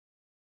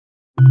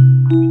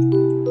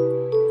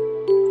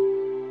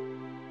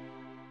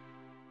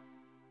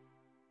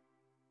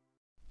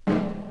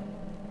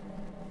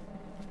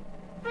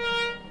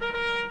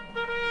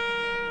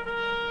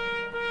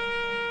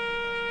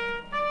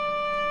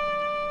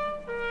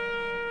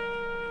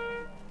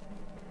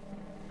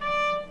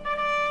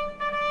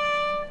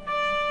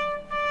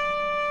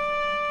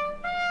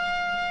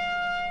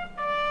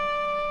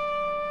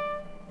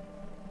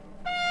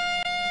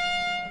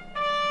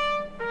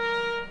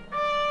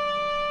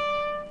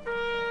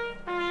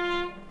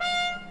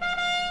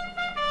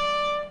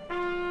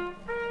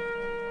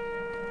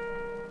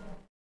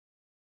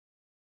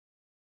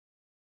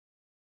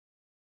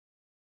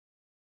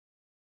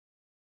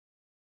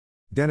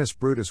Dennis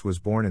Brutus was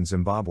born in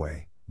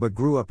Zimbabwe, but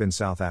grew up in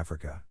South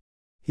Africa.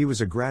 He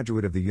was a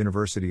graduate of the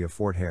University of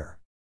Fort Hare.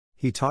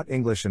 He taught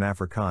English and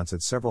Afrikaans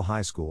at several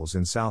high schools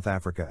in South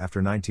Africa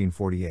after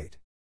 1948.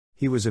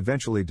 He was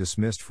eventually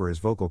dismissed for his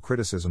vocal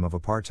criticism of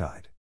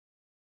apartheid.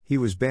 He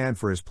was banned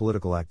for his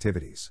political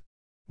activities.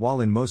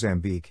 While in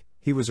Mozambique,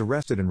 he was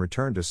arrested and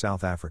returned to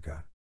South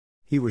Africa.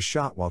 He was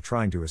shot while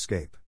trying to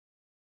escape.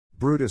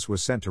 Brutus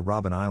was sent to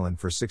Robben Island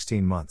for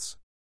 16 months.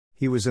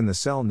 He was in the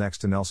cell next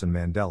to Nelson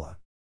Mandela.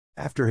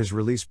 After his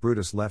release,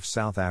 Brutus left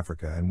South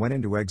Africa and went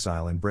into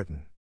exile in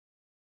Britain.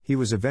 He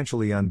was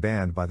eventually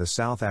unbanned by the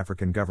South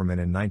African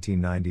government in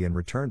 1990 and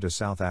returned to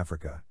South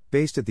Africa,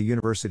 based at the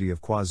University of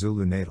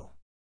KwaZulu-Natal.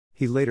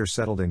 He later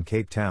settled in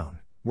Cape Town,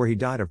 where he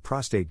died of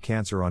prostate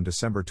cancer on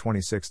December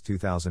 26,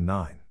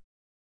 2009.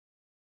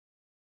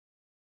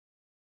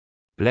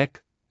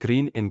 Black,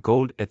 green and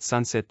gold at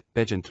sunset,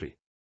 pageantry.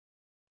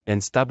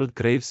 And stubbled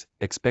graves,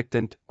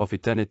 expectant of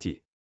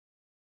eternity.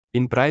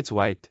 In bride's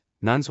white,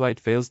 nun's white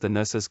veils the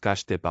nurses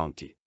gush their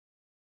bounty.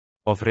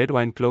 Of red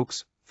wine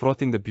cloaks,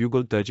 frothing the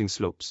bugle dirging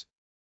slopes.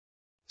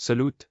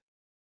 Salute.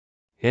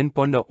 Hen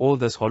ponder all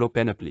this hollow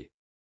panoply.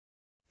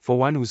 For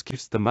one whose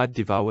gifts the mud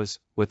devours,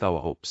 with our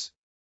hopes.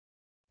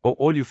 O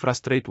all you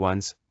frustrate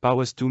ones,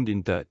 powers doomed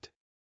in dirt.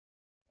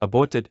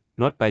 Aborted,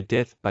 not by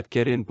death but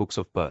carrion books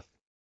of birth.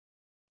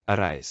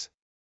 Arise.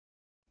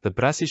 The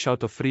brassy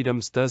shout of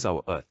freedom stirs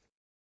our earth.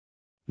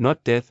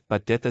 Not death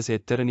but death as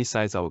it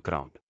tyrannicides our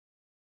ground.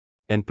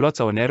 And plots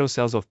our narrow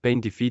cells of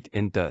pain, defeat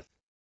and dearth.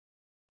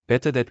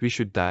 Better that we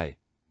should die,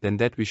 than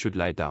that we should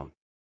lie down.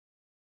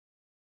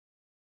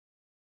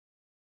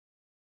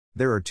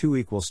 There are two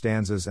equal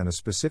stanzas and a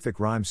specific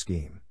rhyme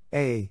scheme,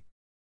 A,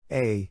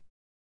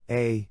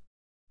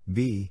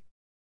 B,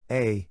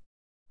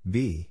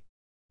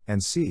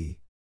 and C,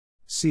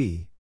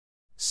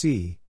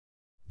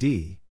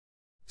 D,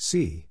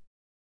 C.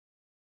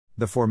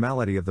 The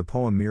formality of the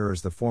poem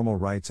mirrors the formal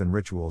rites and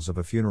rituals of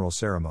a funeral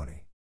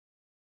ceremony.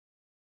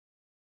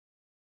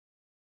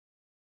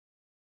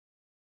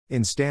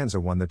 In stanza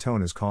 1 the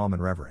tone is calm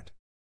and reverent.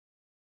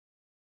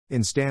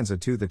 In stanza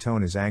 2 the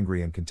tone is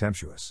angry and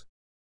contemptuous.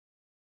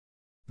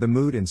 The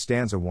mood in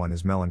stanza 1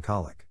 is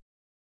melancholic.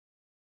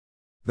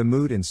 The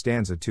mood in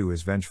stanza 2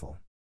 is vengeful.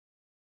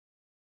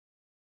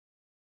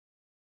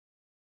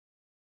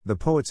 The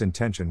poet's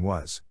intention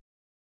was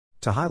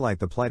to highlight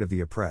the plight of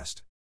the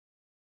oppressed,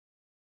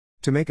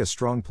 to make a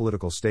strong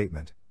political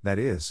statement, that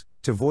is,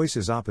 to voice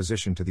his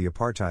opposition to the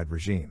apartheid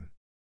regime.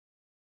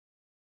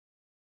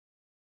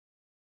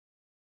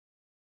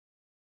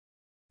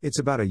 It's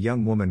about a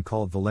young woman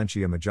called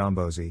Valentia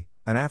Majambozi,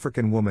 an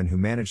African woman who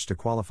managed to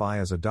qualify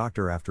as a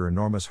doctor after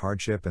enormous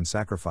hardship and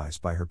sacrifice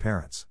by her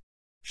parents.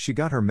 She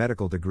got her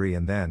medical degree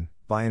and then,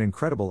 by an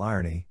incredible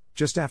irony,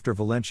 just after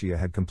Valentia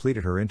had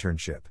completed her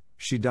internship,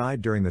 she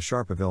died during the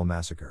Sharpeville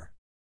massacre.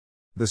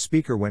 The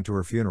speaker went to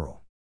her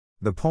funeral.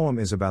 The poem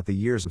is about the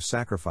years of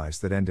sacrifice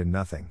that end in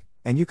nothing,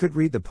 and you could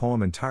read the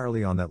poem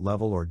entirely on that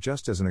level or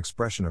just as an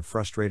expression of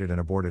frustrated and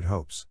aborted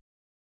hopes.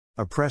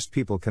 Oppressed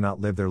people cannot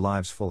live their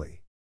lives fully.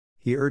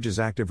 He urges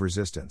active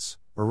resistance,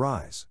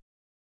 arise.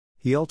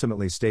 He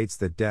ultimately states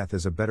that death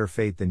is a better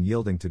fate than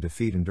yielding to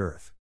defeat and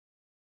dearth.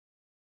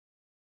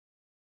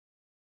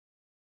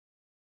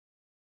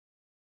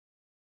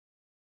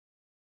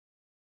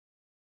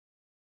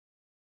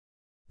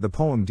 The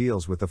poem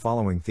deals with the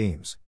following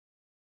themes: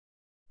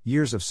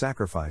 years of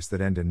sacrifice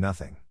that end in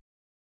nothing,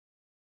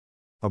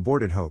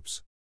 aborted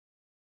hopes,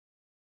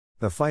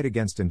 the fight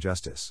against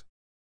injustice,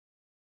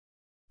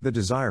 the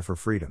desire for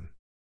freedom,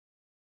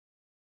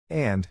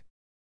 and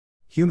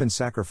human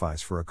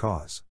sacrifice for a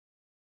cause.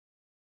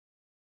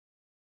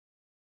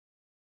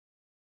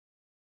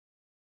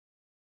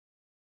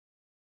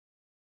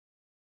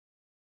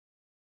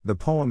 The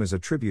poem is a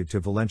tribute to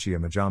Valentia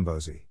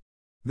Majambozi.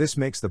 This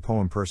makes the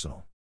poem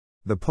personal.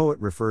 The poet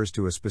refers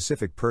to a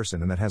specific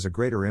person and that has a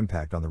greater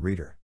impact on the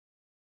reader.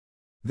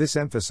 This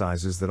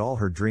emphasizes that all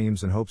her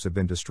dreams and hopes have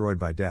been destroyed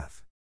by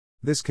death.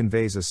 This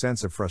conveys a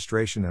sense of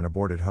frustration and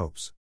aborted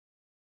hopes.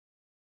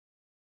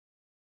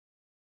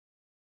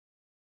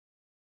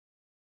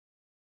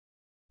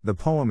 The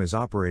poem is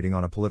operating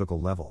on a political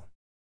level.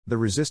 The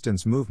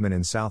resistance movement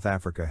in South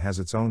Africa has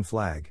its own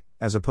flag,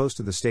 as opposed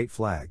to the state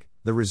flag.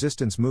 The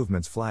resistance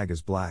movement's flag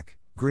is black,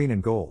 green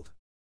and gold.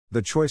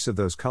 The choice of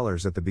those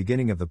colors at the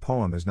beginning of the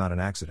poem is not an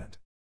accident.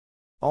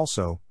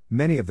 Also,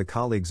 many of the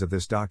colleagues of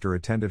this doctor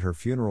attended her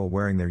funeral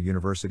wearing their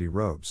university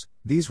robes.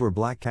 These were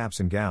black caps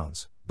and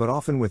gowns, but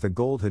often with a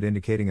gold hood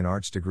indicating an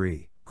arts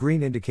degree,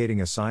 green indicating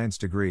a science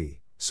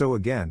degree, so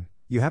again,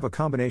 you have a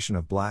combination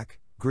of black,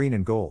 green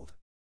and gold.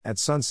 At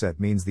sunset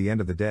means the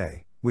end of the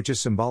day, which is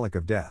symbolic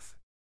of death.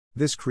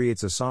 This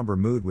creates a somber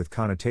mood with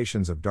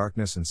connotations of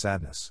darkness and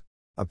sadness.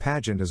 A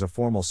pageant is a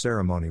formal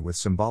ceremony with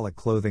symbolic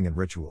clothing and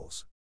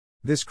rituals.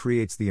 This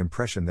creates the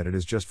impression that it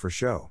is just for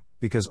show,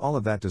 because all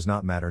of that does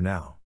not matter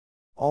now.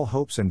 All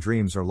hopes and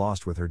dreams are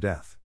lost with her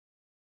death.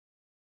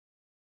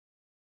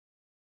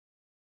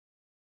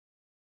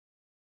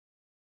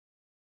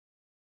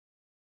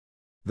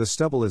 The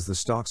stubble is the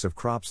stalks of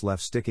crops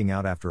left sticking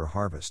out after a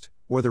harvest,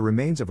 or the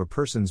remains of a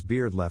person's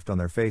beard left on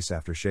their face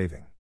after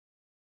shaving.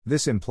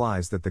 This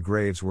implies that the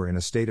graves were in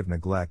a state of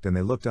neglect and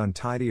they looked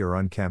untidy or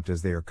unkempt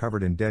as they are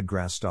covered in dead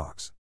grass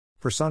stalks.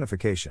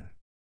 Personification.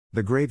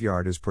 The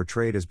graveyard is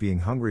portrayed as being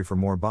hungry for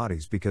more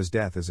bodies because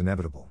death is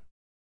inevitable.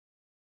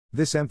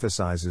 This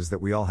emphasizes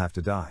that we all have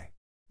to die.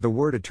 The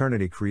word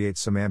eternity creates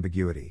some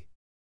ambiguity.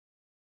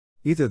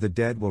 Either the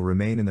dead will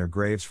remain in their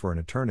graves for an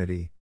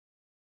eternity,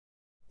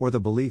 or the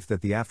belief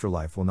that the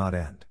afterlife will not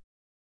end.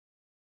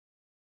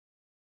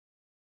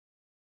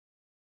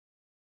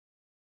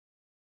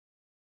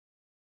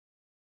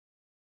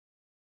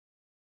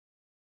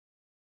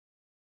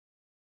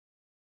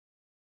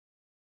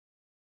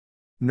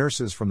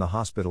 Nurses from the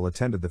hospital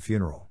attended the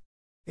funeral.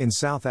 In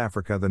South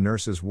Africa, the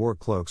nurses wore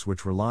cloaks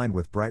which were lined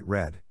with bright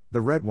red,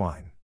 the red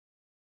wine.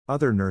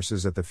 Other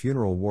nurses at the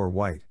funeral wore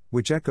white,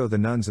 which echo the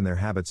nuns in their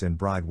habits in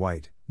bride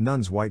white,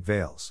 nuns' white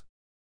veils.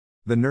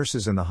 The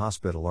nurses in the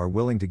hospital are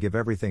willing to give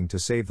everything to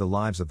save the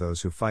lives of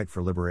those who fight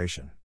for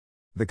liberation.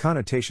 The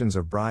connotations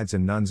of brides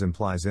and nuns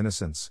implies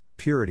innocence,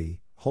 purity,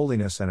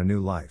 holiness, and a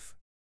new life.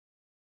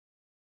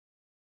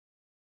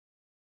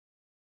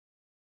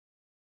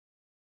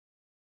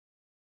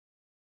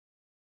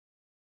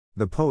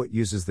 The poet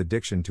uses the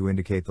diction to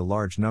indicate the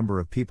large number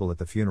of people at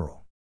the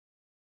funeral.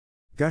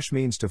 Gush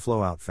means to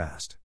flow out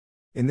fast.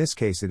 In this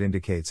case, it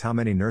indicates how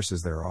many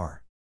nurses there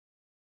are.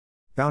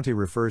 Bounty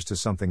refers to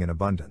something in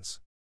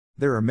abundance.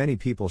 There are many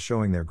people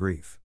showing their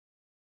grief.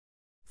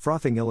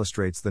 Frothing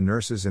illustrates the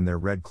nurses in their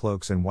red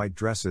cloaks and white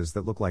dresses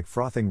that look like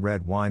frothing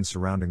red wine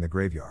surrounding the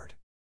graveyard.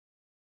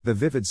 The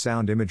vivid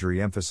sound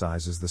imagery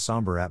emphasizes the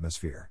somber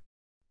atmosphere.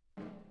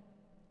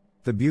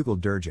 The bugle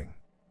dirging.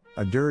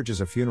 A dirge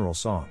is a funeral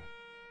song.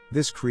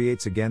 This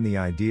creates again the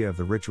idea of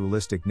the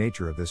ritualistic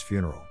nature of this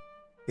funeral.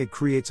 It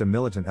creates a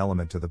militant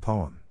element to the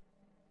poem.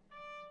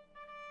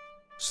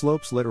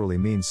 Slopes literally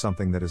means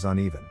something that is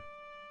uneven,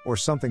 or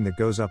something that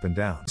goes up and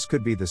down. This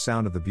could be the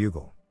sound of the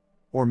bugle.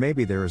 Or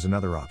maybe there is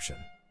another option.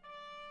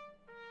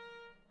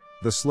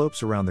 The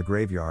slopes around the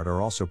graveyard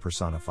are also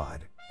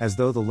personified, as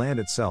though the land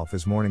itself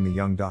is mourning the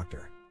young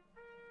doctor.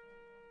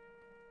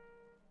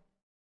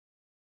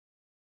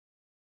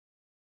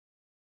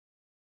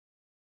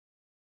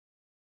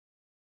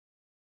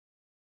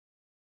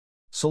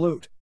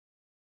 Salute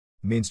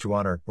means to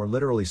honor or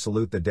literally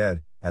salute the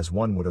dead, as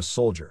one would a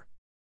soldier.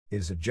 It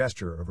is a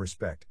gesture of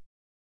respect.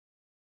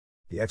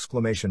 The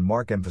exclamation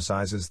mark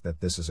emphasizes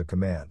that this is a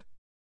command.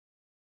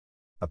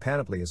 A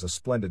panoply is a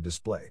splendid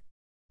display.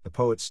 The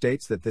poet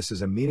states that this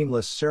is a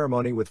meaningless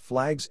ceremony with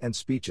flags and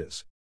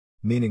speeches.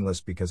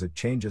 Meaningless because it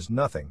changes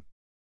nothing.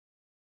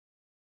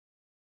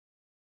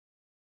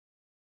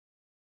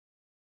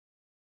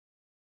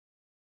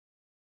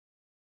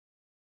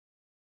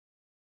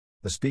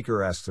 The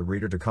speaker asks the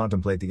reader to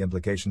contemplate the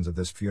implications of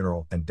this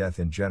funeral and death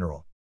in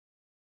general.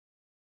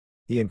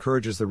 He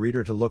encourages the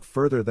reader to look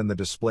further than the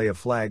display of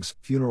flags,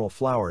 funeral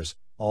flowers,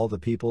 all the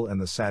people and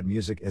the sad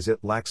music, as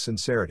it lacks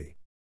sincerity.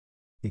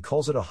 He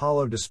calls it a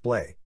hollow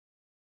display.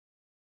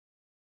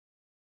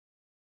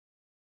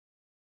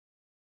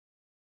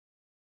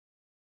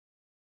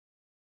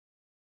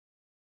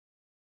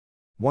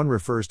 One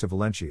refers to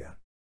Valencia.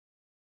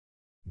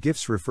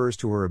 Gifts refers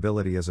to her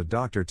ability as a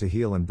doctor to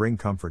heal and bring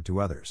comfort to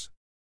others.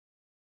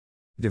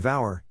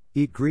 Devour,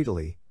 eat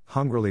greedily,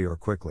 hungrily or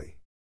quickly.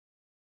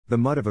 The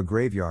mud of a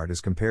graveyard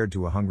is compared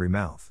to a hungry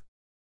mouth.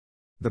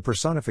 The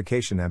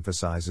personification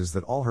emphasizes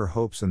that all her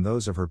hopes and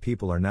those of her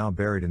people are now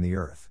buried in the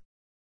earth.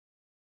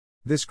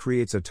 This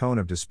creates a tone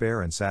of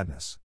despair and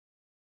sadness.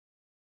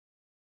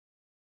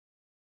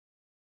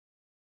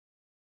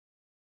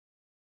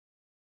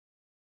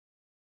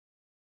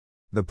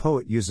 The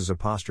poet uses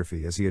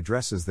apostrophe as he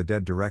addresses the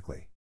dead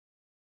directly.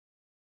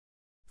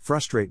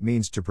 Frustrate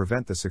means to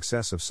prevent the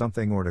success of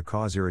something or to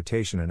cause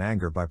irritation and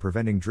anger by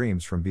preventing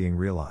dreams from being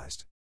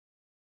realized.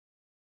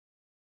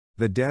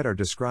 The dead are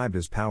described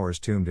as powers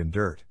tombed in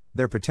dirt,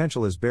 their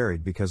potential is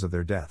buried because of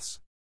their deaths.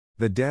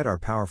 The dead are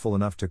powerful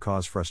enough to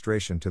cause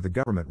frustration to the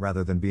government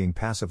rather than being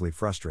passively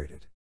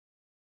frustrated.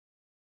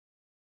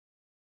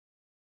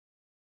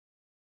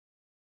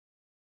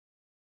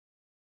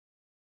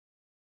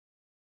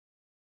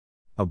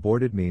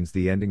 Aborted means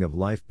the ending of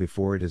life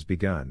before it has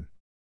begun.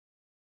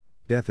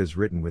 Death is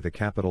written with a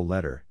capital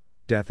letter,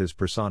 death is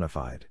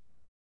personified.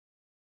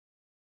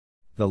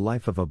 The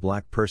life of a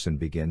black person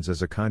begins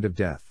as a kind of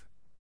death.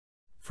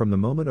 From the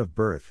moment of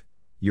birth,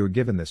 you're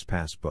given this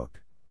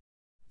passbook.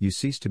 You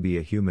cease to be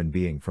a human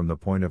being from the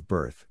point of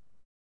birth.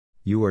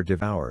 You are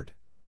devoured.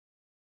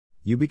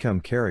 You become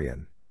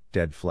carrion,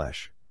 dead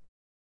flesh.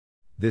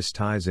 This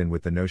ties in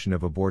with the notion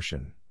of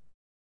abortion.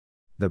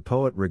 The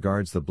poet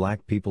regards the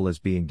black people as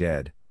being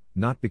dead,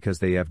 not because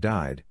they have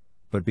died,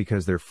 but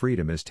because their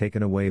freedom is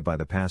taken away by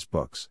the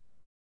passbooks.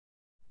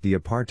 The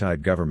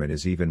apartheid government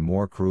is even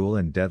more cruel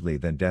and deadly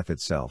than death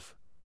itself.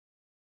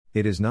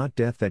 It is not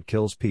death that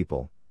kills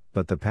people,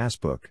 but the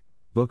passbook,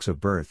 books of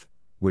birth,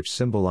 which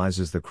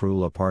symbolizes the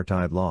cruel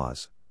apartheid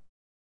laws.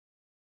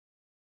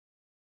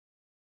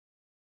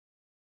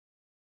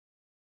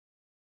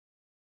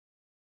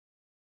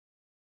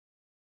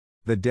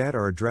 The dead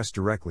are addressed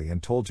directly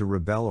and told to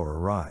rebel or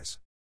arise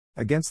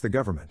against the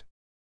government.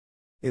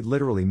 It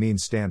literally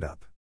means stand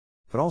up,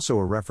 but also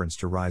a reference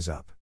to rise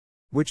up,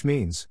 which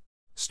means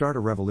start a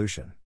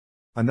revolution.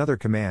 Another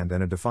command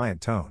and a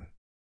defiant tone.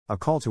 A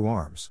call to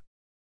arms.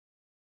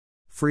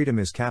 Freedom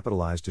is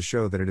capitalized to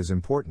show that it is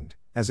important,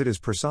 as it is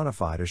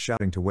personified as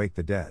shouting to wake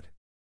the dead.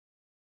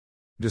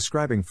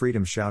 Describing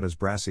freedom's shout as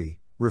brassy,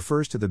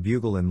 refers to the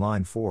bugle in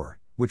line 4,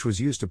 which was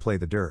used to play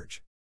the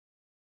dirge.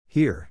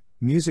 Here,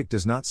 music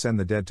does not send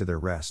the dead to their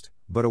rest,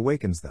 but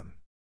awakens them.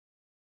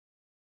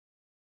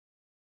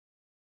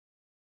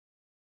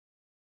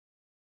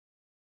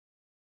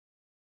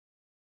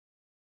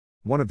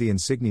 One of the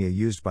insignia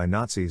used by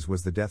Nazis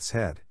was the death's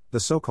head, the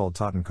so-called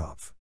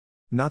Totenkopf.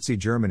 Nazi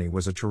Germany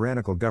was a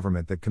tyrannical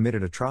government that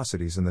committed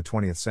atrocities in the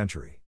 20th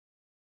century.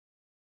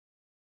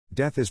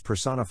 Death is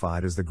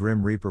personified as the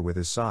Grim Reaper with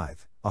his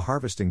scythe, a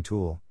harvesting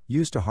tool,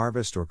 used to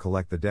harvest or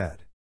collect the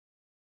dead.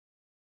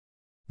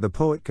 The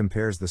poet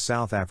compares the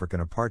South African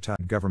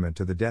apartheid government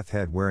to the death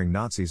head wearing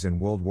Nazis in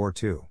World War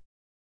II.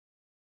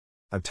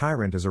 A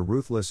tyrant is a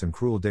ruthless and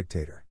cruel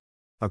dictator.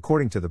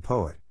 According to the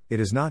poet, it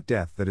is not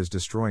death that is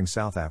destroying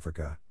South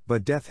Africa,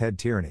 but death head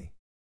tyranny.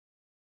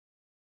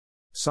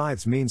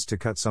 Scythes means to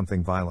cut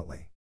something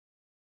violently.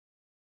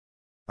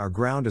 Our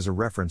ground is a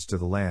reference to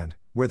the land,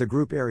 where the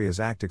Group Areas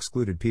Act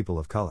excluded people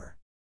of color.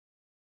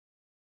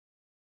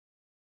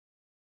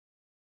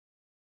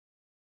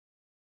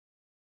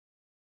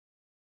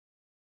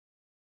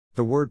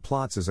 The word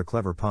plots is a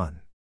clever pun.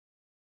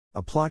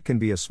 A plot can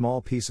be a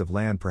small piece of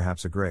land,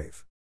 perhaps a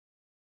grave.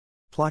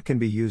 Plot can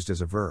be used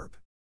as a verb.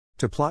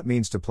 To plot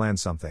means to plan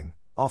something,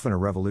 often a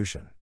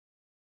revolution.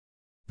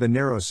 The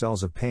narrow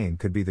cells of pain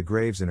could be the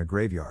graves in a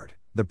graveyard,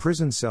 the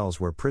prison cells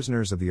where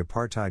prisoners of the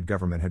apartheid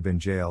government had been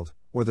jailed,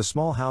 or the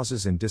small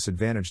houses in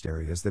disadvantaged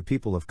areas that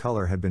people of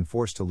color had been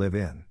forced to live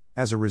in,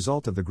 as a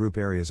result of the Group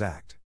Areas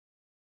Act.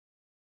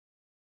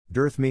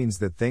 Dearth means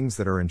that things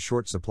that are in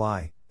short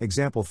supply,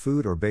 example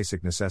food or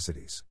basic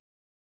necessities.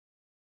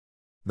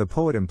 The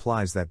poet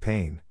implies that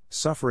pain,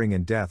 suffering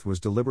and death was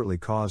deliberately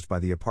caused by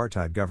the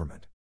apartheid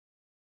government.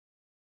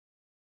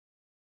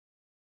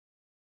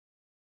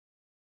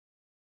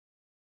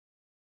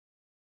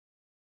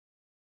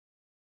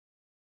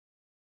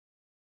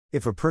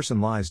 If a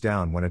person lies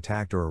down when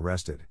attacked or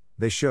arrested,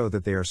 they show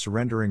that they are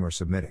surrendering or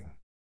submitting.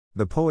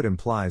 The poet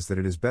implies that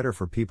it is better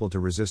for people to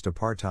resist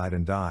apartheid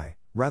and die,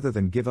 rather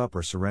than give up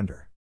or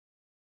surrender.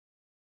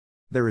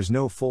 There is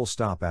no full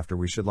stop after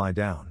we should lie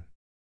down.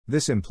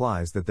 This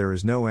implies that there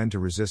is no end to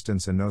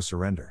resistance and no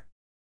surrender.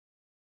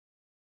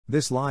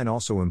 This line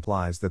also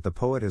implies that the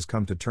poet has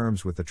come to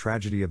terms with the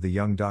tragedy of the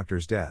young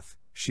doctor's death.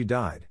 She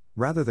died,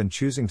 rather than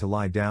choosing to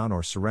lie down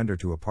or surrender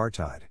to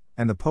apartheid,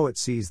 and the poet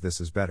sees this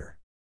as better.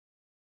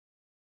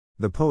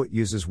 The poet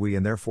uses we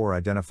and therefore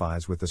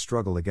identifies with the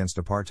struggle against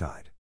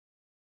apartheid.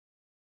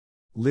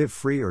 Live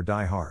free or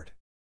die hard.